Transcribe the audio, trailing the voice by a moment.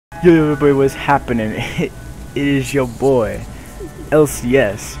Yo, boy, what's happening? It is your boy,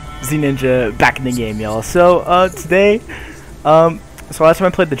 LCSzninja, back in the game, y'all. So, today, so last time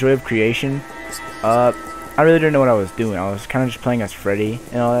I played The Joy of Creation, I really didn't know what I was doing. I was kind of just playing as Freddy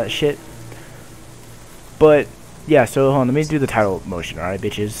and all that shit. But, yeah, so, hold on, let me do the title motion, alright,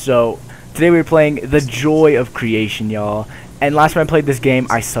 bitches? So, today we were playing The Joy of Creation, y'all. And last time I played this game,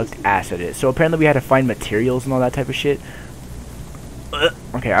 I sucked ass at it. So, apparently we had to find materials and all that type of shit.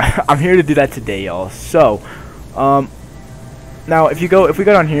 Okay, I'm here to do that today, y'all. So, now if we go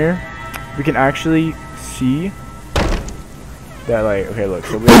down here, we can actually see that, like, okay, look,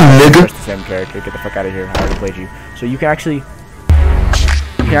 so we have the same character. Get the fuck out of here! I already played you. So you can actually do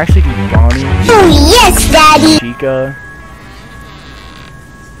Bonnie. Oh yes, Daddy. Chica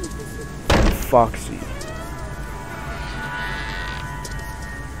and Foxy.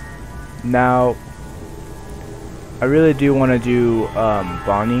 Now, I really do want to do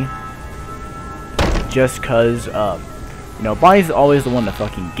Bonnie, just cause you know, Bonnie's always the one to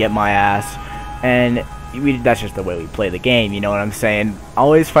fucking get my ass, and that's just the way we play the game. You know what I'm saying?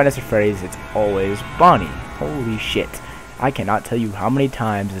 Always find us a phrase. It's always Bonnie. Holy shit! I cannot tell you how many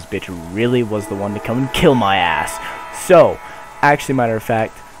times this bitch really was the one to come and kill my ass. So, actually, matter of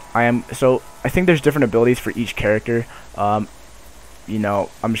fact, I think there's different abilities for each character. You know,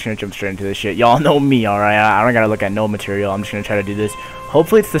 I'm just gonna jump straight into this shit. Y'all know me, alright? I don't gotta look at no material. I'm just gonna try to do this.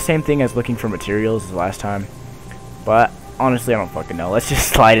 Hopefully it's the same thing as looking for materials as last time. But, honestly, I don't fucking know. Let's just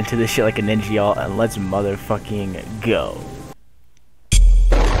slide into this shit like a ninja, y'all, and let's motherfucking go.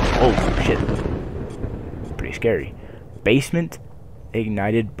 Oh, shit. Pretty scary. Basement?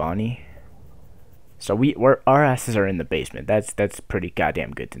 Ignited Bonnie? So our asses are in the basement. That's pretty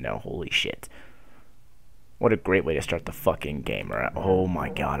goddamn good to know. Holy shit. What a great way to start the fucking game, right? Oh my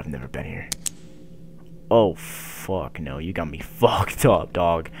god, I've never been here. Oh, fuck no, you got me fucked up,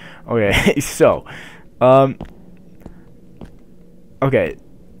 dog. Okay, so, okay.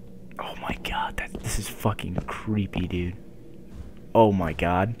 Oh my god, this is fucking creepy, dude. Oh my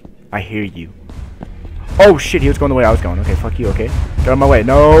god, I hear you. Oh shit, he was going the way I was going. Okay, fuck you, okay. Get out of my way.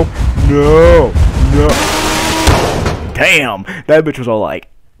 No, no, no. Damn, that bitch was all like,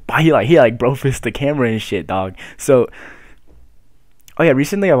 he like bro fist the camera and shit, dog. So, oh yeah,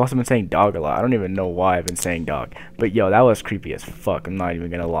 recently I've also been saying dog a lot. I don't even know why I've been saying dog, but yo, that was creepy as fuck. I'm not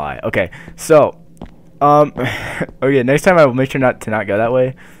even gonna lie. Okay, so, okay, next time I will make sure to not go that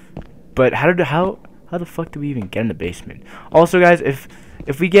way. But how the fuck do we even get in the basement? Also, guys, if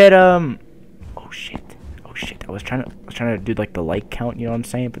we get oh shit. I was trying to do like the like count, you know what I'm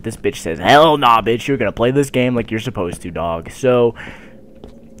saying? But this bitch says, hell nah, bitch, you're gonna play this game like you're supposed to, dog. So,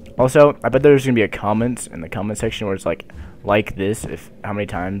 also, I bet there's gonna be a comment in the comment section where it's like this, if how many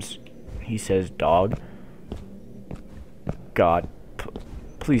times he says dog. God,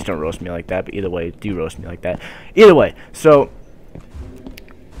 please don't roast me like that. But either way, do roast me like that. Either way, so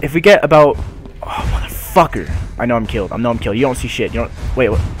if we get about, oh motherfucker, I know I'm killed. You don't see shit. You don't. Wait,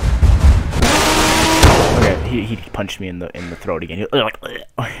 what? Okay, he punched me in the throat again. He was like,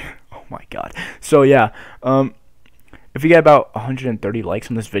 oh my god. So yeah, if we get about 130 likes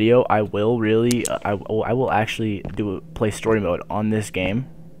on this video, I will really, I will actually play story mode on this game.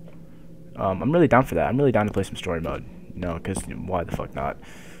 I'm really down for that. I'm really down to play some story mode. No, because why the fuck not?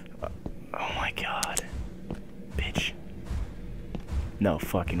 Oh my god, bitch. No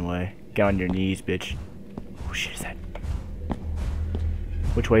fucking way. Get on your knees, bitch. Oh shit, is that?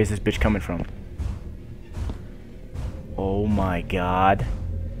 Which way is this bitch coming from? Oh my god.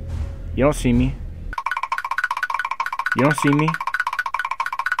 You don't see me. You don't see me?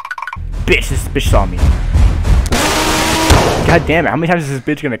 Bitch, this bitch saw me. God damn it, how many times is this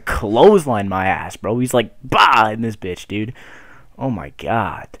bitch gonna clothesline my ass, bro? He's like, bah, in this bitch, dude. Oh my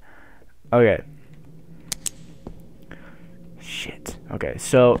god. Okay. Shit. Okay,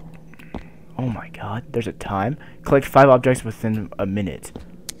 so, oh my god, there's a time. Collect 5 objects within a minute.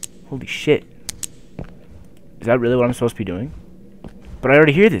 Holy shit. Is that really what I'm supposed to be doing? But I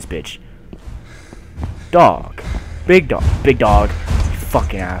already hear this bitch. Dog. Big dog. Big dog. You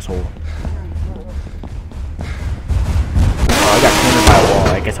fucking asshole. Oh, I got cornered by a wall.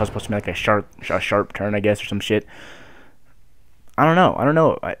 I guess I was supposed to make like a sharp turn, I guess, or some shit. I don't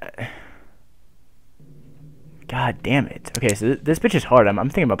know. God damn it. Okay, so this bitch is hard. I'm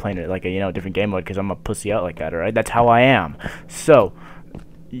thinking about playing it like a, you know, different game mode because I'm a pussy out like that, alright? That's how I am. So,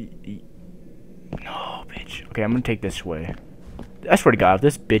 no, bitch. Okay, I'm gonna take this way. I swear to God, if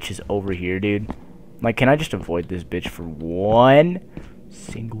this bitch is over here, dude, like, can I just avoid this bitch for 1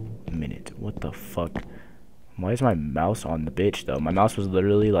 single minute? What the fuck? Why is my mouse on the bitch, though? My mouse was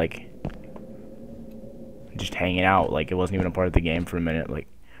literally, like, just hanging out. Like, it wasn't even a part of the game for a minute. Like,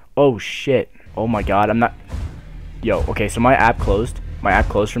 Oh shit. Oh my god, I'm not. Yo, okay, so my app closed. My app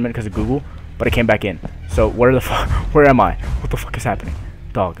closed for a minute because of Google, but it came back in. So where the fuck? Where am I? What the fuck is happening?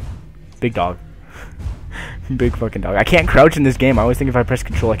 Dog. Big dog. Big fucking dog. I can't crouch in this game. I always think if I press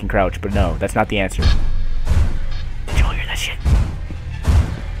control I can crouch, but no, that's not the answer. Did you all hear that shit?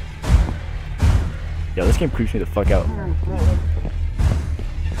 Yo, this game creeps me the fuck out.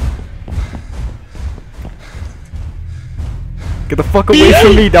 Get the fuck away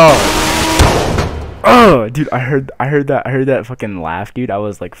from me, dog. Oh, dude, I heard that fucking laugh, dude. I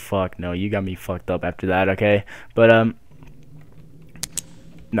was like, fuck, no, you got me fucked up after that, okay? But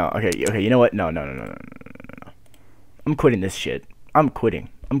no, okay, you know what? No. I'm quitting this shit. I'm quitting.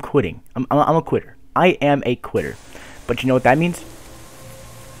 I'm a quitter. I am a quitter. But you know what that means?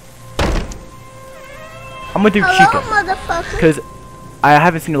 I'm gonna do Chica. Because I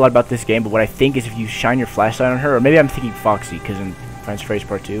haven't seen a lot about this game, but what I think is if you shine your flashlight on her, or maybe I'm thinking Foxy, because in Friends Phrase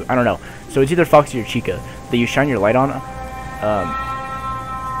Part 2, I don't know. So it's either Foxy or Chica that you shine your light on,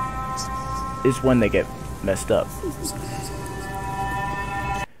 is when they get messed up.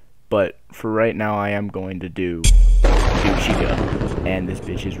 But for right now, I am going to do Chica, and this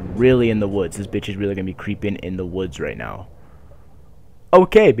bitch is really in the woods. This bitch is really gonna be creeping in the woods right now.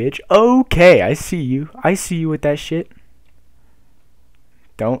 Okay, bitch. Okay, I see you. I see you with that shit.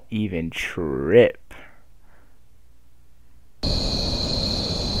 Don't even trip.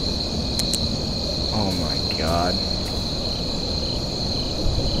 Oh my god.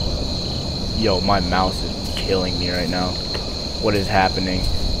 Yo, my mouse is killing me right now. What is happening?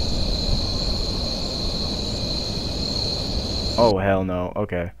 Oh, hell no.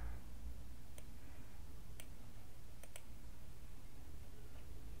 Okay.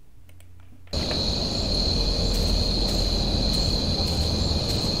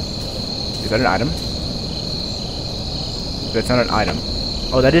 Is that an item? That's not an item.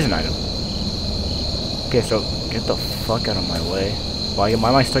 Oh, that is an item. Okay, so get the fuck out of my way. Why am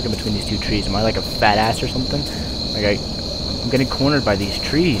I stuck in between these two trees? Am I like a fat ass or something? Like I'm getting cornered by these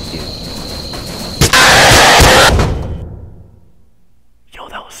trees, dude. Yo,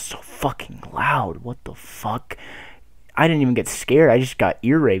 that was so fucking loud. What the fuck? I didn't even get scared. I just got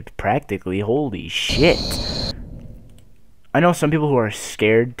ear raped practically. Holy shit. I know some people who are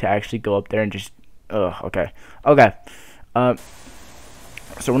scared to actually go up there and just... okay. Okay.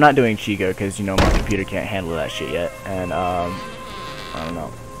 So we're not doing Chica because, you know, my computer can't handle that shit yet. And, I don't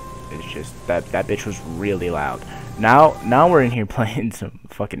know. It's just that bitch was really loud. Now we're in here playing some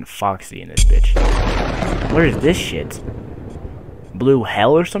fucking Foxy in this bitch. Where is this shit? Blue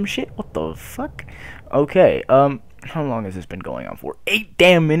Hell or some shit? What the fuck? Okay, how long has this been going on for? 8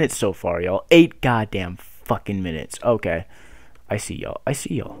 damn minutes so far, y'all. 8 goddamn fucking minutes. Okay. I see y'all. I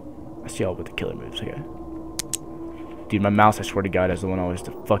see y'all with the killer moves, okay? Dude, my mouse, I swear to God, is the one always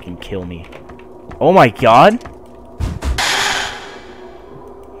to fucking kill me. Oh my god!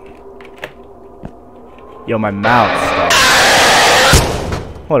 Yo, my mouse.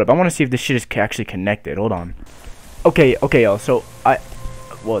 Hold up, I want to see if this shit is actually connected. Hold on. Okay, y'all. So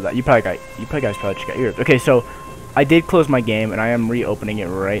you guys probably just got ears. Okay, so I did close my game and I am reopening it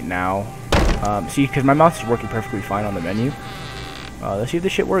right now. See, because my mouse is working perfectly fine on the menu. Let's see if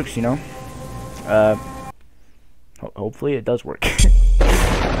this shit works. You know. Hopefully it does work.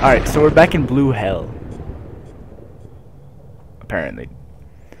 All right, so we're back in Blue Hell. Apparently.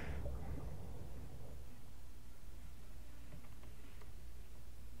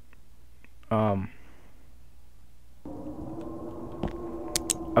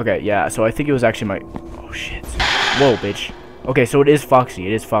 Okay, yeah, so I think it was actually my... Oh, shit. Whoa, bitch. Okay, so it is Foxy.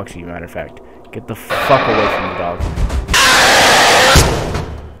 It is Foxy, matter of fact. Get the fuck away from the dog.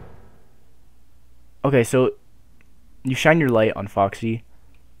 Okay, so... You shine your light on Foxy.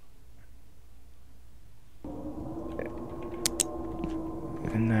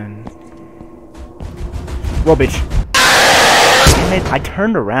 And then... Whoa, bitch. Damn it, I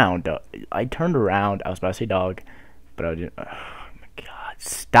turned around. I was about to say dog. But I didn't...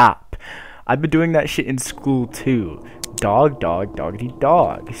 Stop. I've been doing that shit in school too. Dog, doggity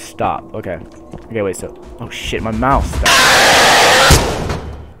dog. Stop. Okay. Okay, wait, so... Oh shit, my mouse stopped.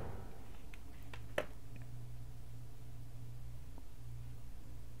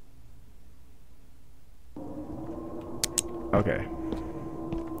 Okay.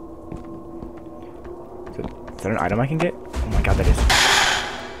 Is that an item I can get? Oh my god, that is.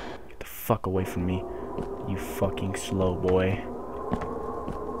 Get the fuck away from me. You fucking slow boy.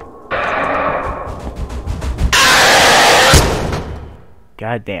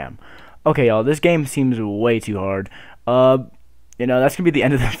 God damn. Okay, y'all, this game seems way too hard. You know, that's gonna be the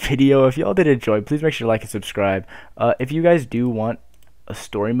end of the video. If y'all did enjoy, please make sure to like and subscribe. If you guys do want a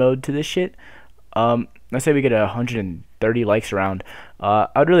story mode to this shit, let's say we get 130 likes around,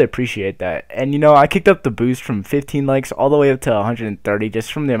 I'd really appreciate that. And you know, I kicked up the boost from 15 likes all the way up to 130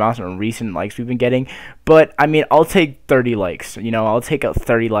 just from the amount of recent likes we've been getting. But I mean, I'll take 30 likes. You know, I'll take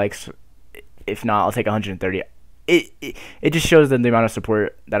 30 likes. If not, I'll take 130. It just shows the amount of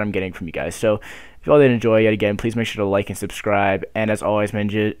support that I'm getting from you guys. So if you all did enjoy, yet again, please make sure to like and subscribe. And as always, my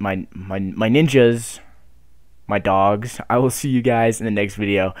ninjas, my dogs, I will see you guys in the next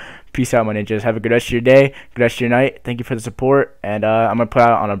video. Peace out, my ninjas. Have a good rest of your day, good rest of your night. Thank you for the support, and I'm gonna put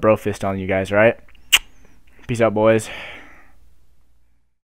out on a bro fist on you guys. All right, peace out, boys.